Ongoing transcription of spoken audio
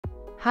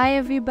Hi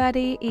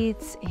everybody,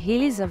 it's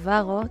Hili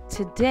Zavaro.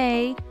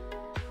 Today,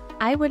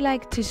 I would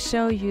like to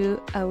show you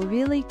a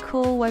really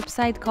cool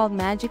website called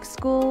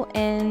MagicSchool,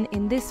 and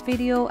in this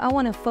video, I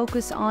want to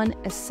focus on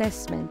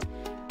assessment.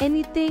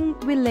 Anything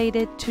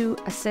related to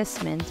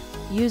assessment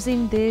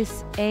using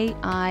this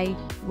AI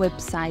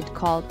website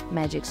called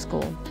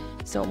MagicSchool.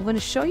 So I'm going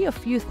to show you a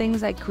few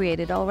things I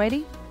created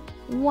already.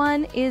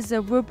 One is a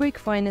rubric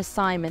for an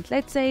assignment.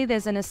 Let's say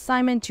there's an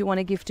assignment you want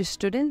to give to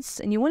students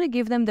and you want to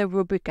give them the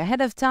rubric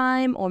ahead of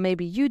time, or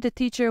maybe you, the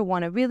teacher,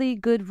 want a really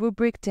good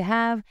rubric to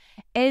have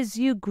as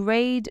you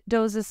grade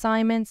those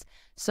assignments.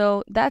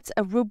 So that's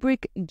a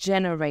rubric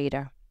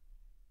generator.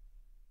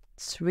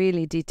 It's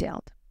really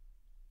detailed.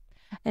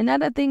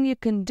 Another thing you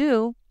can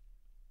do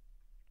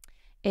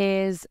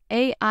is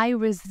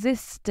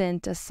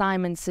AI-resistant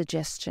assignment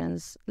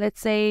suggestions.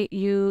 Let's say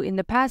in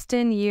the past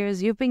 10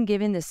 years, you've been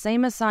given the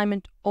same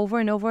assignment over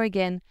and over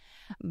again,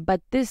 but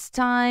this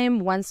time,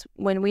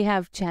 when we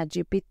have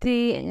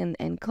ChatGPT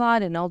and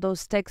Claude and all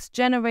those text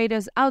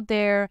generators out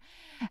there,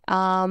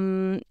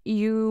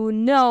 you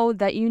know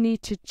that you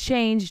need to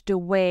change the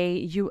way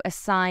you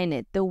assign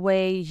it, the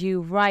way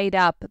you write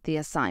up the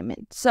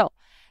assignment. So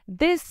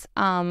this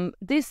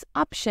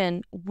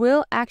option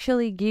will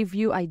actually give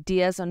you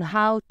ideas on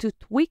how to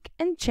tweak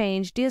and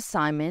change the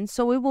assignment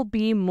so it will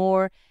be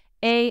more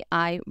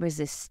AI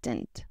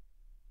resistant.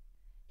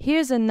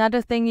 Here's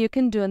another thing you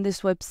can do on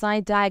this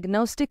website,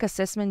 diagnostic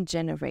assessment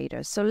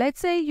generators. So let's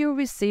say you're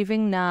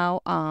receiving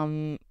now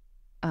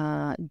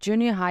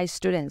junior high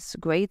students,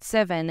 grade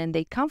 7, and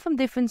they come from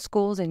different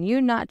schools and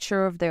you're not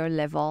sure of their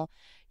level.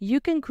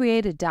 You can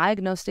create a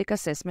diagnostic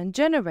assessment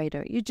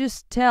generator. You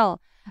just tell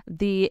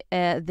the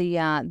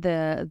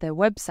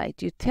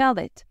website, you tell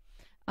it,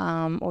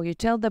 or you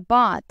tell the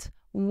bot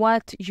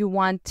what you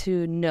want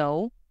to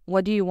know,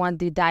 what do you want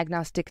the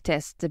diagnostic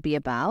test to be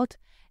about,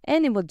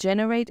 and it will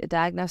generate a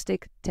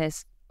diagnostic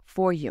test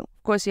for you.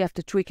 Of course, you have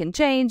to tweak and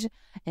change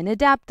and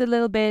adapt a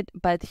little bit,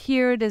 but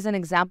here there's an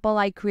example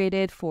I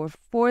created for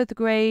 4th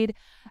grade,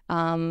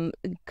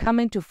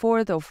 coming to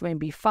 4th or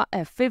maybe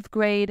 5th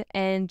grade,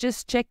 and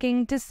just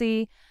checking to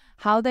see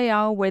how they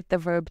are with the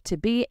verb to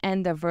be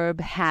and the verb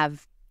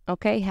have.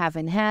 Okay, have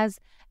and has,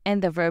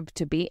 and the verb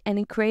to be. And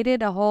it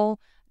created a whole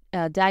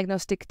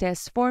diagnostic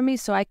test for me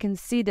so I can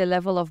see the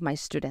level of my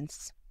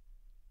students.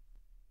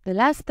 The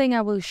last thing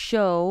I will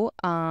show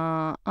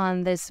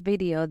on this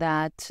video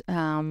that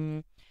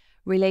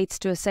relates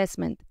to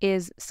assessment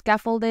is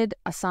scaffolded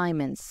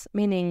assignments.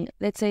 Meaning,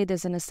 let's say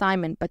there's an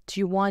assignment, but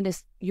you want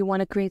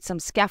to create some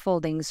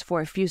scaffoldings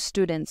for a few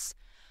students,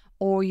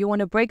 or you want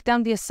to break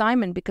down the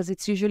assignment because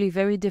it's usually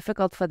very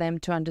difficult for them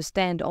to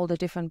understand all the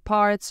different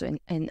parts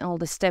and all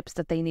the steps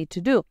that they need to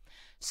do.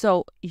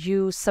 So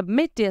you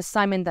submit the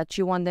assignment that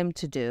you want them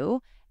to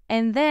do,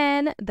 and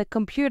then the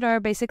computer,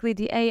 basically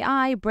the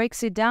AI,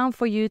 breaks it down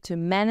for you to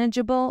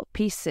manageable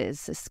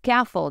pieces,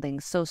 scaffolding.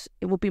 So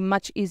it will be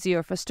much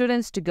easier for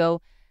students to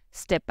go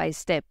step by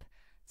step.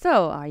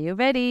 So are you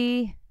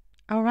ready?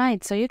 All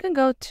right, so you can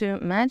go to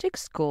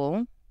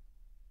MagicSchool,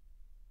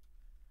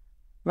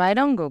 right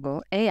on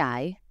Google,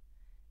 AI,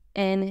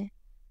 and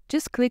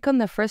just click on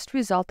the first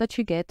result that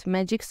you get,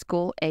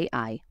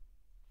 MagicSchool.ai.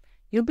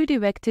 You'll be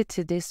directed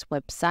to this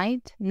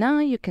website. Now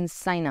you can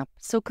sign up.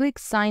 So click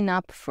sign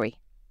up free.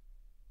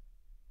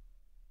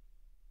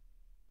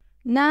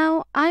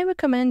 Now I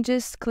recommend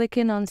just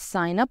clicking on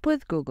sign up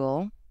with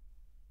Google.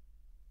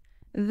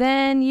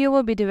 Then you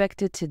will be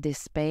directed to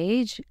this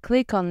page.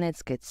 Click on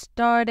let's get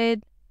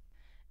started.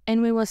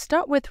 And we will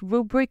start with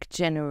rubric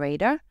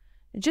generator.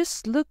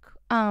 Just look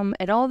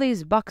at all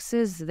these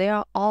boxes. They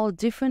are all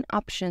different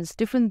options,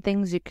 different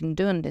things you can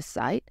do on this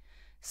site.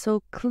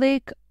 So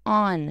click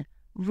on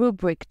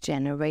rubric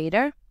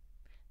generator.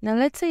 Now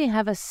let's say you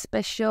have a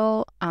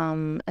special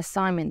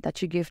assignment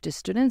that you give to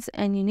students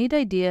and you need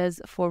ideas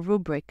for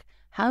rubric,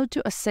 how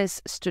to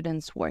assess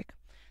students' work.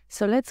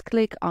 So let's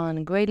click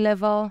on grade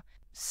level.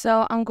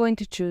 So I'm going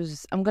to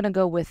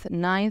go with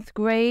 9th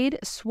grade,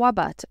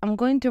 Swabat. I'm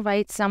going to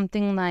write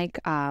something like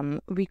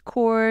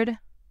record.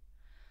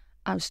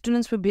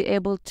 Students will be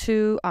able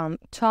to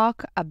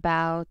talk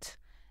about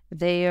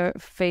their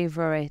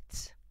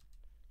favorite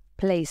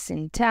place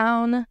in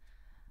town.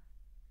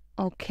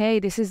 Okay,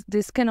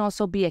 this can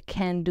also be a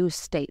can-do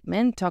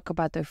statement. Talk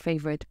about their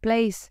favorite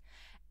place.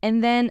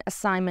 And then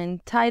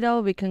assignment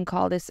title, we can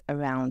call this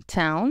Around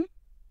Town.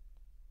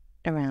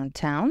 Around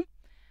Town.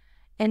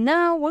 And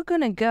now we're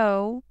going to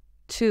go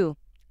to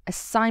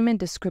assignment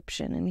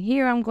description. And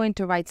here I'm going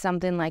to write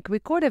something like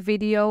record a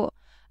video.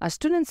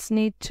 Students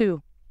need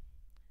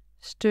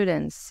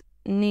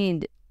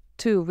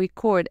to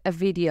record a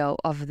video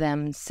of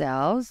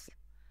themselves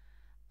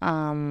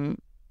around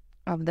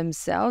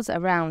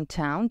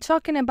town,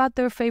 talking about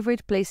their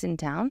favorite place in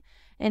town,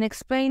 and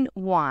explain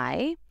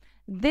why.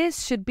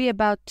 This should be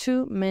about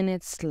 2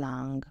 minutes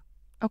long.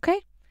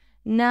 Okay?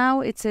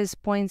 Now it says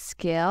point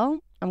scale.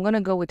 I'm going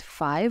to go with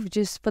 5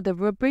 just for the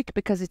rubric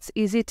because it's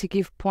easy to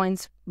give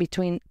points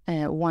between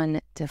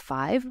 1 to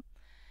 5.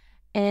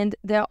 And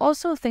there are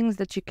also things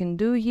that you can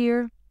do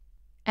here.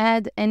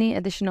 add any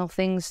additional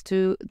things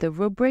to the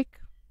rubric,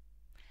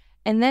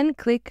 and then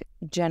click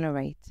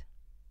Generate.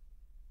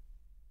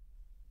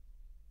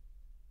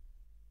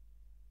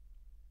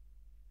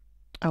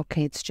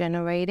 Okay, it's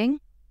generating.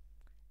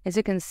 As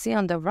you can see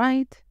on the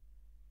right,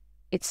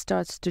 it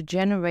starts to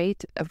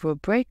generate a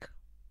rubric.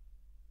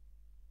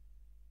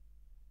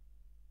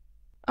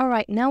 All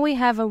right, now we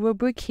have a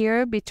rubric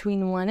here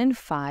between 1 and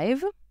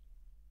 5.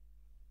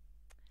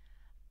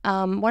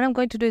 What I'm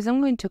going to do is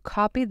I'm going to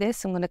copy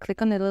this. I'm going to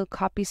click on the little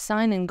copy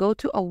sign and go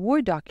to a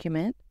Word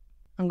document.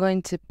 I'm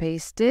going to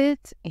paste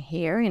it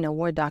here in a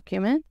Word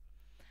document.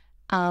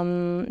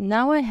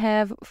 Now I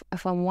have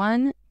from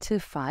 1 to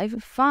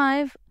 5.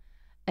 5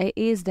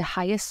 is the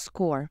highest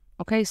score.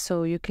 Okay,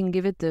 so you can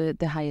give it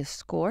the highest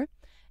score.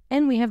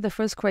 And we have the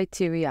first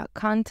criteria,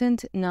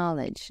 content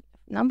knowledge.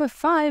 Number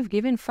 5,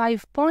 given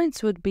 5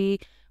 points, would be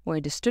where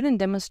the student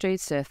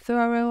demonstrates a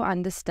thorough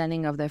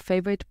understanding of their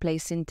favorite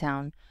place in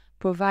town,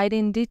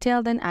 providing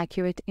detailed and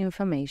accurate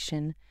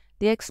information.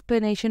 The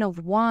explanation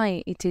of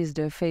why it is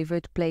their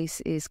favorite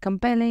place is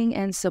compelling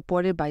and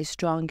supported by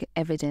strong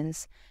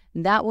evidence.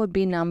 That would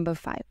be number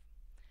 5.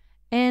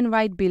 And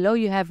right below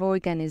you have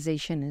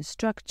organization and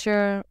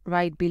structure.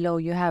 Right below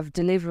you have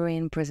delivery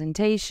and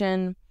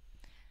presentation.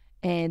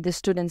 And the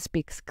student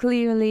speaks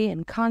clearly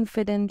and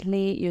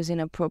confidently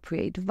using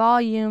appropriate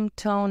volume,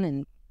 tone,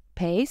 and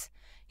pace.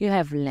 You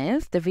have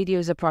length. The video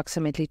is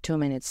approximately 2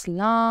 minutes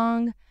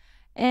long.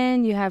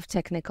 And you have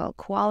technical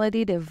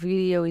quality. The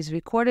video is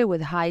recorded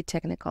with high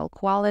technical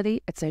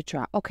quality,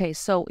 etc. Okay,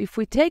 so if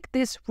we take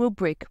this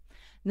rubric,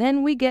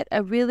 then we get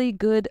a really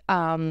good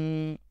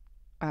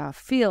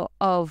feel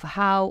of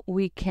how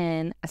we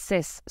can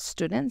assess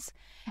students.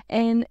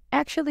 And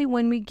actually,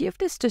 when we give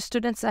this to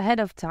students ahead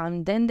of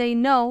time, then they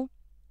know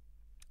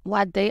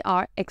what they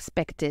are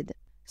expected.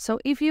 So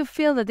if you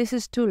feel that this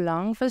is too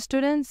long for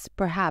students,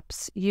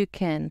 perhaps you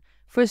can,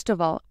 first of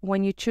all,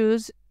 when you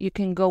choose, you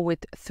can go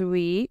with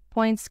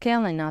 3-point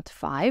scale and not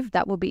 5.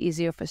 That will be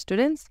easier for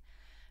students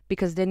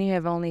because then you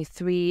have only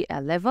 3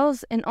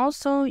 levels. And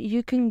also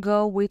you can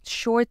go with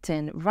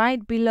shorten.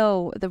 Right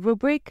below the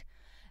rubric,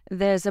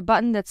 there's a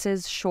button that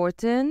says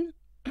shorten.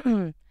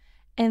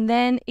 And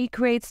then it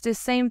creates the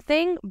same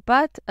thing,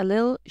 but a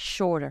little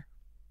shorter.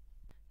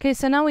 Okay,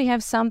 so now we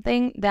have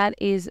something that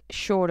is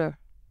shorter.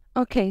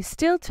 Okay,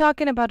 still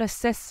talking about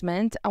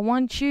assessment, I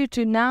want you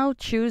to now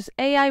choose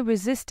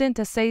AI-resistant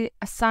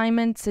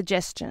assignment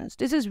suggestions.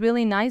 This is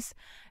really nice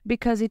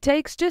because it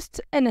takes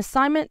just an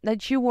assignment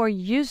that you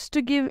used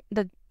to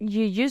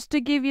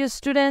give your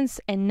students,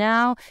 and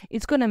now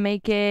it's going to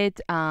make it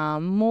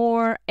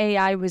more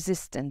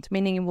AI-resistant,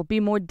 meaning it will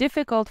be more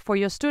difficult for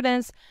your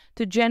students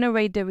to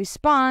generate the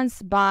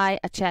response by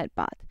a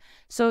chatbot.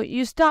 So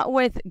you start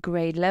with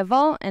grade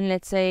level, and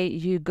let's say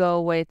you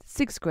go with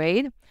 6th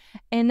grade.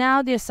 And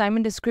now the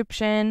assignment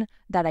description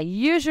that I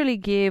usually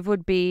give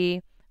would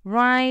be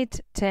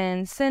write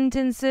 10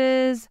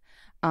 sentences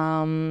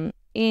in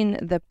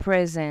the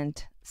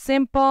present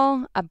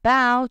simple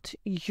about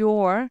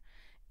your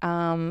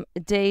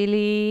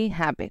daily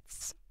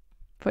habits,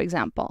 for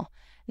example.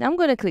 Now I'm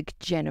going to click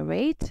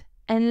generate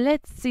and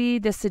let's see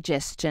the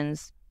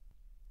suggestions.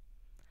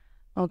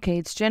 Okay,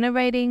 it's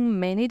generating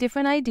many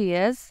different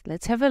ideas.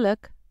 Let's have a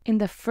look. In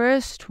the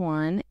first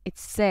one, it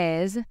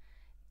says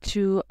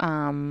to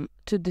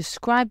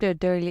describe their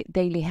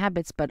daily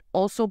habits, but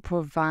also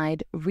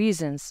provide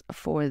reasons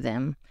for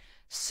them.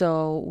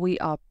 So we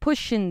are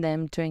pushing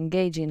them to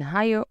engage in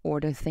higher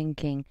order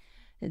thinking.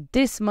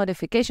 This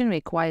modification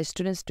requires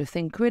students to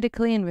think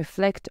critically and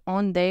reflect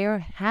on their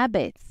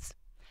habits,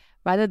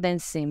 rather than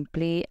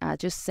simply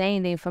just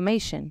saying the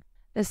information.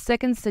 The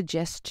second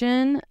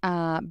suggestion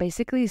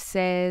basically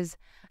says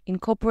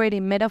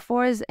incorporating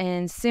metaphors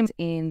and symbols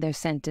in their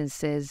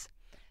sentences.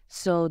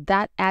 So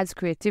that adds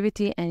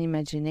creativity and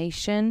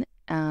imagination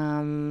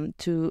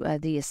to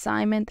the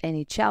assignment, and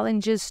it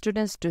challenges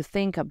students to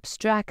think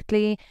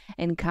abstractly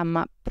and come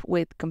up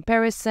with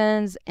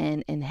comparisons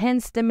and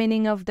enhance the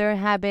meaning of their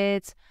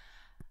habits.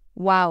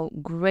 Wow,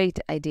 great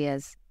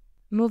ideas.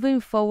 Moving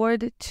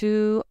forward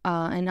to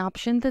an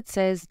option that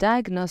says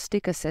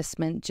Diagnostic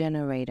Assessment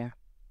Generator.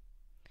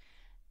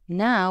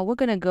 Now we're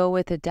going to go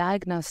with a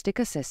diagnostic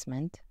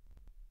assessment.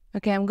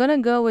 Okay, I'm going to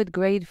go with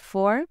grade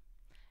 4.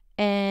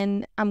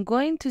 And I'm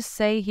going to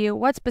say here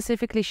what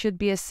specifically should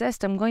be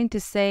assessed. I'm going to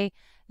say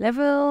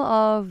level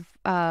of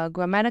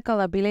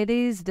grammatical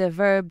abilities, the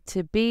verb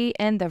to be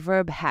and the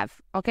verb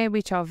have, okay,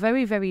 which are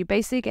very, very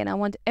basic. And I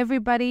want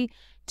everybody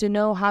to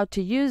know how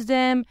to use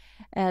them.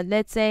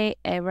 Let's say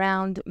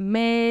around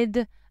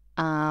mid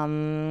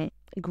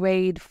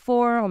grade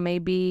 4 or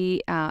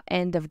maybe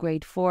end of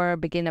grade 4,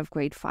 beginning of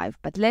grade 5.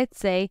 But let's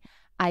say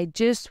I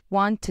just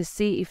want to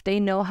see if they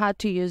know how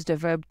to use the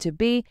verb to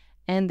be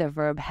and the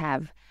verb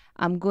have.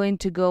 I'm going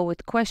to go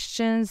with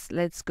questions.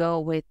 Let's go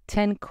with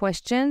 10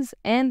 questions,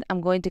 and I'm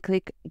going to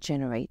click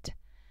generate.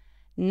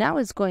 Now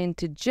it's going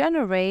to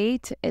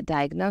generate a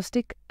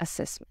diagnostic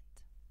assessment.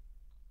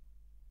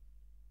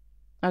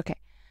 Okay,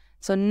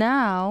 so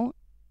now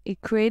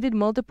it created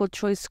multiple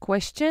choice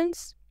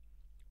questions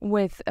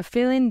with a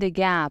fill in the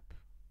gap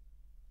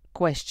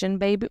question,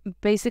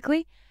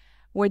 basically,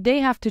 where they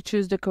have to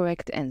choose the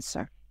correct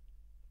answer.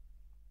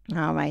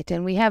 All right,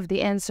 and we have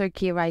the answer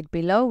key right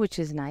below, which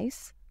is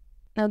nice.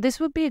 Now, this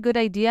would be a good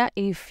idea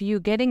if you're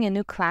getting a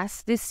new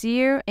class this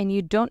year and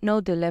you don't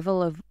know the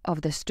level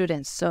of the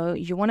students. So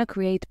you want to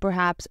create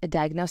perhaps a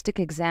diagnostic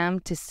exam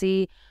to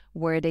see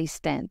where they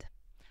stand.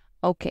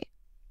 Okay,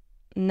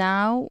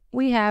 now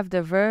we have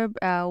the verb,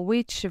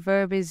 which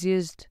verb is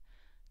used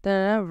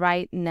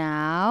right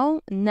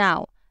now.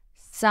 Now,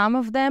 some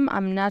of them,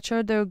 I'm not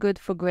sure they're good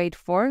for grade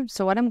 4.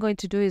 So what I'm going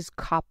to do is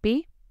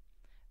copy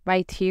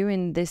right here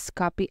in this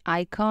copy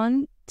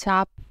icon,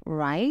 top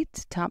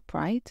right.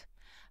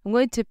 I'm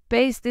going to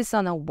paste this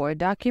on a Word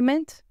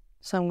document.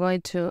 So I'm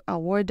going to a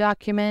Word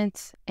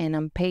document and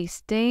I'm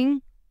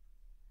pasting.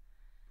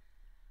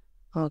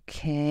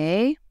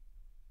 Okay.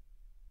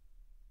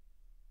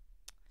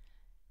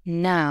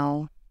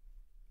 Now,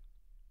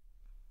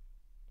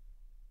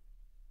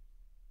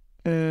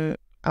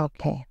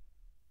 okay.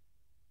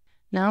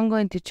 Now I'm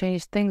going to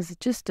change things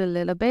just a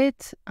little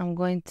bit. I'm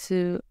going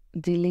to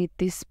delete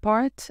this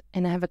part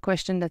and I have a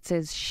question that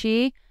says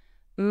she,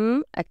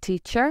 a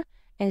teacher,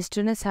 and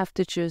students have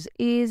to choose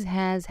is,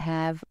 has,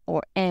 have,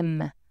 or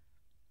am.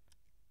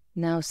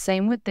 Now,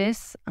 same with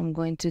this. I'm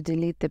going to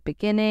delete the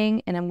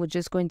beginning and I'm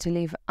just going to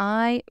leave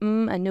I,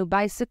 a new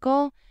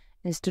bicycle,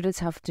 and students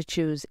have to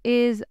choose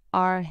is,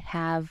 are,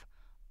 have,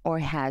 or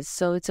has.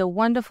 So it's a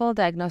wonderful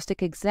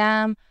diagnostic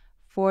exam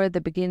for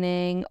the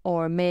beginning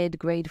or mid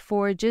grade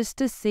 4 just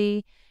to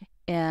see,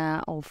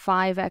 or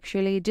 5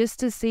 actually, just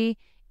to see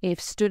if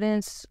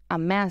students are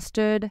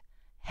mastered,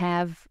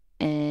 have,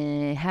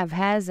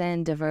 has,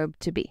 and the verb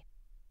to be.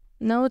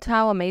 Note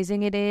how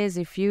amazing it is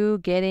if you're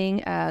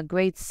getting a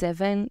grade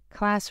 7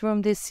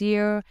 classroom this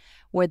year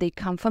where they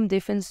come from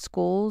different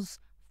schools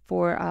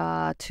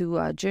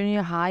to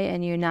junior high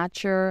and you're not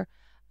sure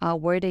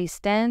where they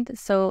stand.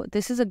 So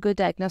this is a good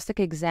diagnostic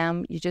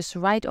exam. You just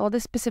write all the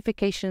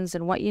specifications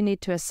and what you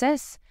need to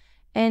assess,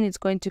 and it's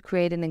going to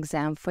create an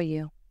exam for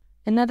you.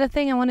 Another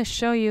thing I want to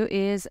show you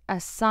is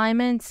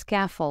assignment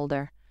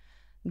scaffolder.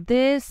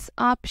 This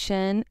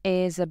option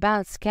is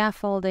about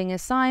scaffolding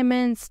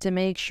assignments to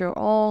make sure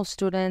all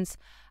students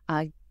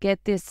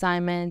get the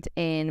assignment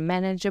in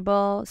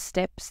manageable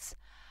steps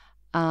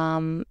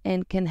and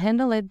can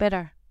handle it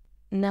better.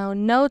 Now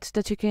note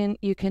that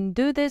you can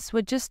do this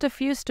with just a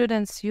few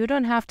students. You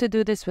don't have to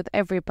do this with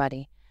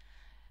everybody.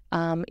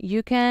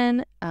 You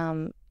can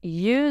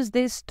use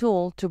this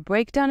tool to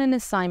break down an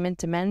assignment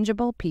to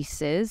manageable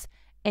pieces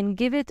and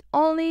give it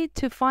only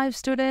to 5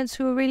 students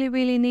who really,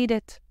 really need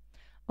it.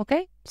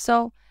 Okay,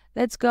 so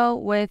let's go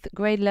with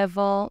grade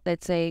level,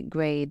 let's say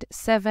grade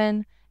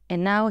 7.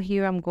 And now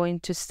here I'm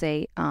going to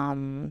say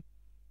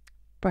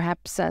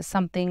perhaps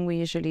something we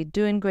usually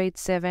do in grade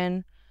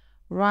 7.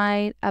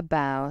 Write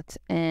about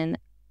an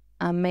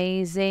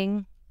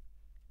amazing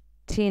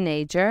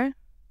teenager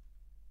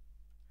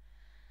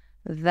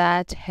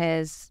that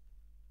has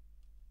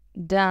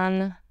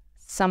done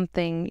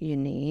something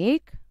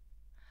unique.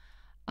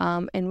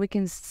 And we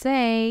can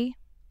say,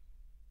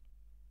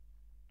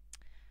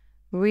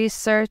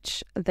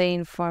 research the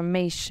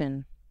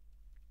information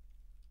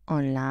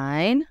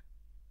online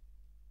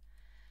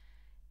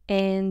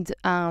and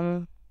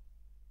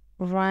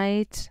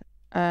write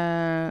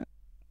a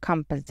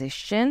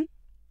composition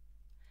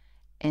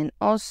and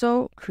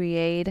also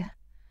create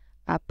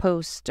a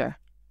poster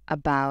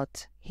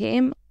about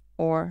him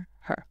or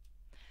her.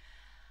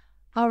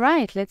 All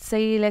right, let's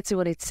see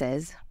what it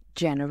says.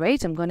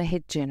 Generate. I'm going to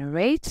hit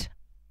generate.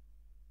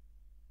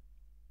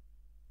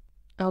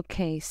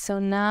 Okay, so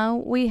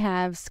now we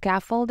have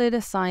scaffolded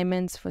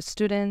assignments for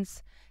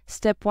students.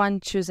 Step 1,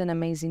 choose an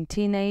amazing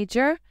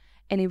teenager.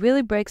 And it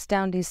really breaks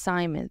down the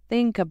assignment.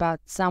 Think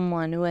about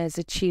someone who has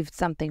achieved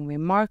something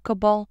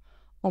remarkable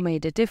or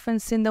made a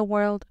difference in the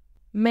world.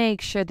 Make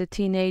sure the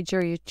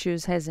teenager you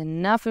choose has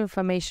enough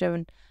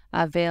information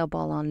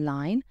available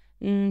online.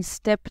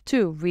 Step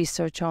 2,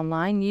 research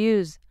online.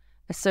 Use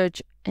a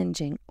search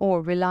engine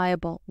or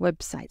reliable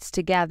websites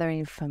to gather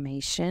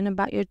information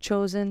about your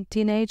chosen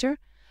teenager.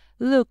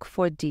 Look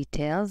for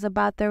details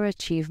about their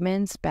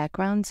achievements,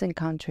 backgrounds, and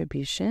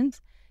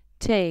contributions.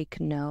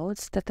 Take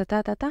notes.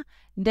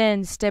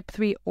 Then step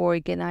 3,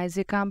 organize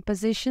your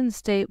composition.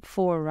 Step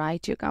 4,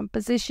 write your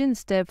composition.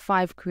 Step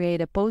 5, create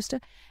a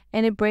poster.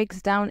 And it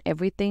breaks down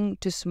everything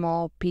to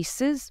small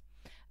pieces.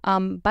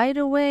 By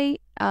the way,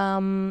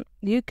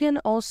 you can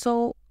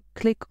also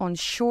click on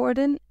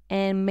shorten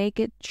and make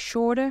it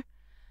shorter.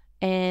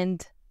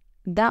 And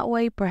that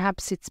way,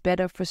 perhaps it's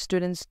better for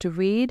students to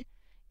read.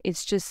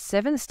 It's just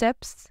 7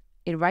 steps.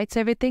 It writes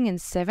everything in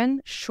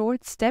 7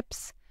 short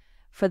steps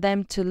for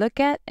them to look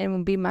at, and it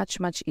will be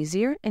much, much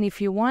easier. And if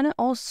you want to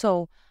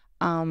also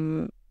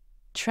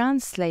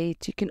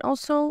translate, you can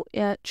also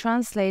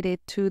translate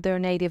it to their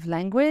native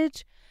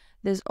language.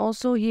 There's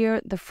also here,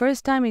 the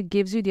first time it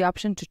gives you the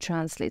option to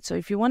translate. So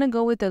if you want to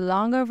go with the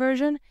longer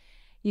version,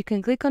 you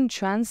can click on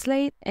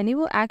translate and it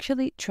will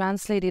actually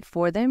translate it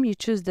for them. You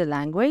choose the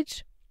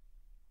language.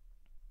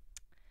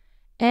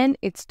 and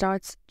it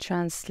starts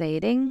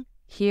translating.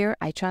 Here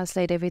I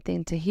translate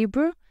everything to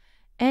Hebrew,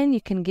 and you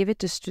can give it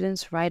to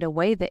students right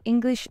away, the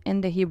English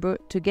and the Hebrew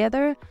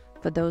together,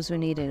 for those who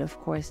need it, of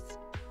course.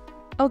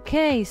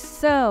 Okay,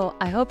 so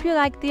I hope you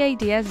liked the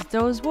ideas.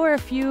 Those were a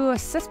few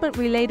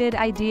assessment-related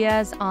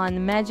ideas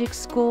on Magic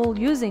School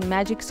using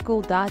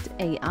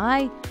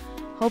MagicSchool.ai.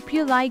 Hope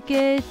you like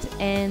it,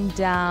 and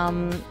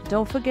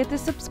don't forget to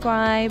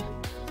subscribe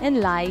and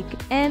like,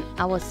 and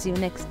I will see you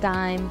next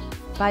time.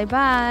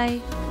 Bye-bye.